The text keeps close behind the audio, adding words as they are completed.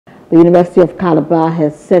The University of Calabar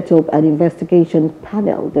has set up an investigation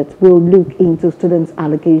panel that will look into students'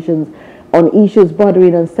 allegations on issues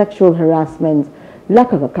bordering on sexual harassment,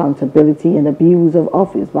 lack of accountability, and abuse of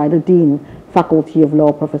office by the Dean, Faculty of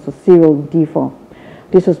Law, Prof Cyril Ndifon.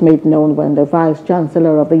 This was made known when the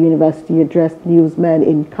Vice-Chancellor of the university addressed newsmen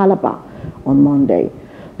in Calabar on Monday.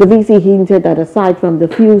 The VC hinted that aside from the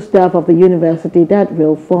few staff of the university that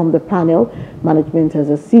will form the panel, management has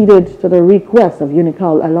acceded to the request of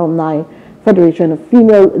UNICAL Alumni Federation of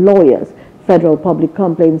Female Lawyers, Federal Public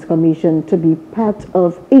Complaints Commission to be part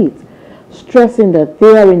of it, stressing that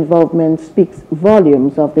their involvement speaks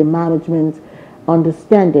volumes of the management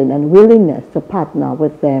understanding and willingness to partner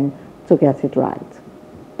with them to get it right.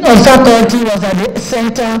 The faculty was at the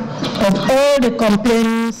center of all the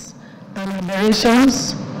complaints and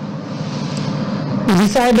aberrations. We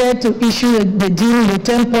decided to issue the dean a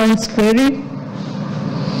 10-point query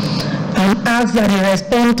and ask that he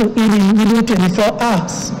respond to it in within 24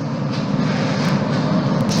 hours.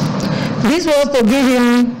 This was to give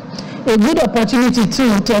him a good opportunity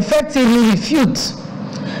to effectively refute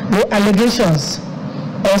the allegations,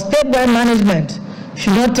 or state-wide management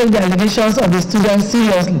should not take the allegations of the students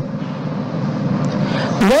seriously.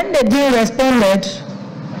 When the dean responded,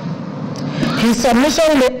 his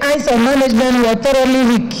submission in the eyes of management were thoroughly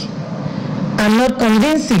weak and not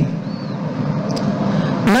convincing.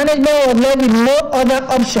 Management was left with no other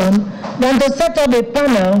option than to set up a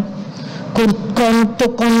panel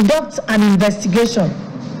to conduct an investigation.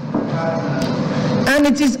 And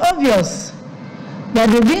it is obvious that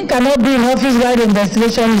the dean cannot be in office while the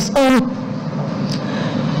investigation is on.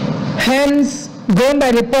 Hence, going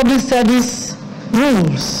by the public service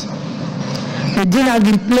rules, the dean has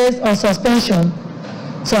been placed on suspension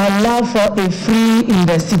to allow for a free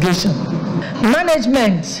investigation.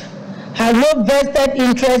 Management has no vested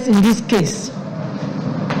interest in this case,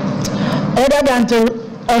 other than to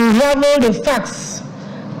unravel the facts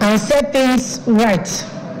and set things right.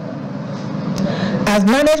 As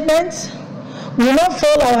management, we will not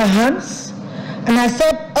fold our hands and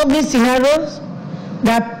accept ugly scenarios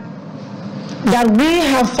that we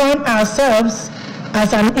have found ourselves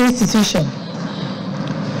as an institution.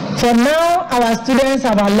 For now, our students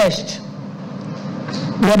have alleged.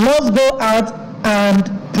 They must go out and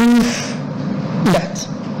prove that.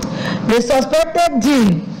 The suspected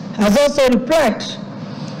dean has also replied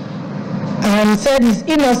and said his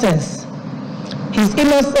innocence. His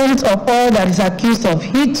innocence of all that is accused of.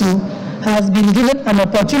 He too has been given an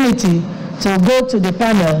opportunity to go to the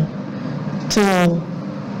panel to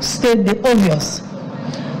state the obvious.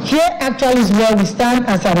 Here actually is where we stand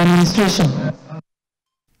as an administration.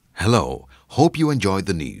 Hello, hope you enjoyed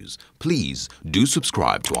the news. Please do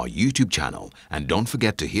subscribe to our YouTube channel and don't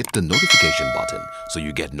forget to hit the notification button so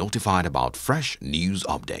you get notified about fresh news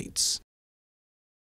updates.